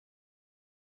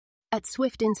At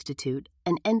Swift Institute,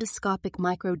 an endoscopic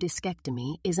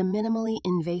microdiscectomy is a minimally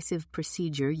invasive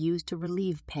procedure used to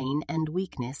relieve pain and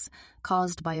weakness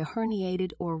caused by a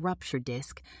herniated or ruptured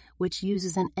disc, which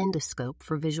uses an endoscope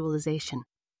for visualization.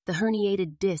 The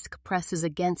herniated disc presses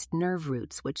against nerve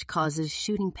roots, which causes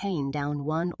shooting pain down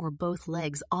one or both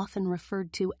legs, often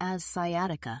referred to as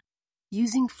sciatica.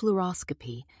 Using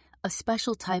fluoroscopy, a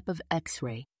special type of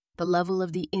X-ray, the level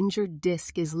of the injured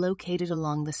disc is located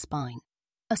along the spine.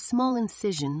 A small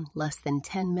incision, less than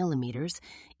 10 millimeters,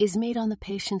 is made on the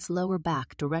patient's lower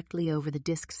back directly over the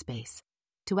disc space.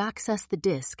 To access the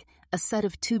disc, a set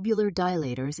of tubular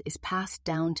dilators is passed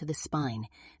down to the spine,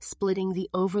 splitting the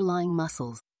overlying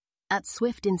muscles. At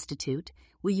Swift Institute,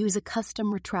 we use a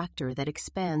custom retractor that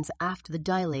expands after the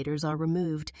dilators are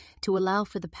removed to allow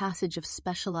for the passage of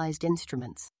specialized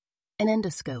instruments. An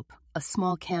endoscope, a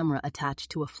small camera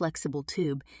attached to a flexible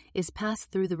tube, is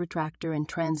passed through the retractor and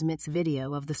transmits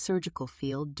video of the surgical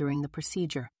field during the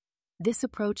procedure. This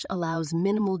approach allows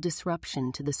minimal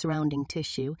disruption to the surrounding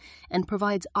tissue and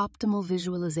provides optimal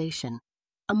visualization.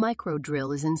 A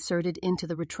microdrill is inserted into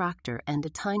the retractor and a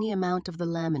tiny amount of the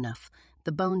lamina,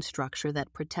 the bone structure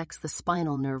that protects the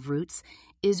spinal nerve roots,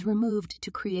 is removed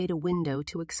to create a window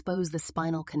to expose the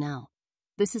spinal canal.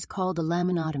 This is called a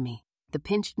laminotomy. The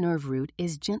pinched nerve root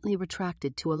is gently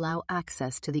retracted to allow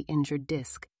access to the injured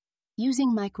disc.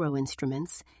 Using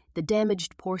microinstruments, the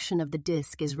damaged portion of the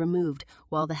disc is removed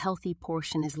while the healthy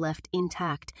portion is left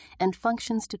intact and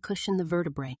functions to cushion the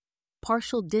vertebrae.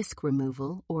 Partial disc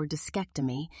removal, or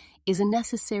discectomy, is a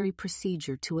necessary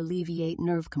procedure to alleviate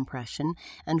nerve compression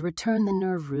and return the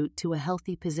nerve root to a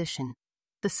healthy position.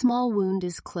 The small wound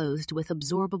is closed with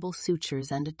absorbable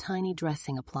sutures and a tiny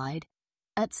dressing applied.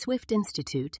 At Swift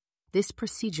Institute, this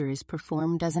procedure is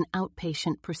performed as an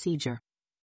outpatient procedure.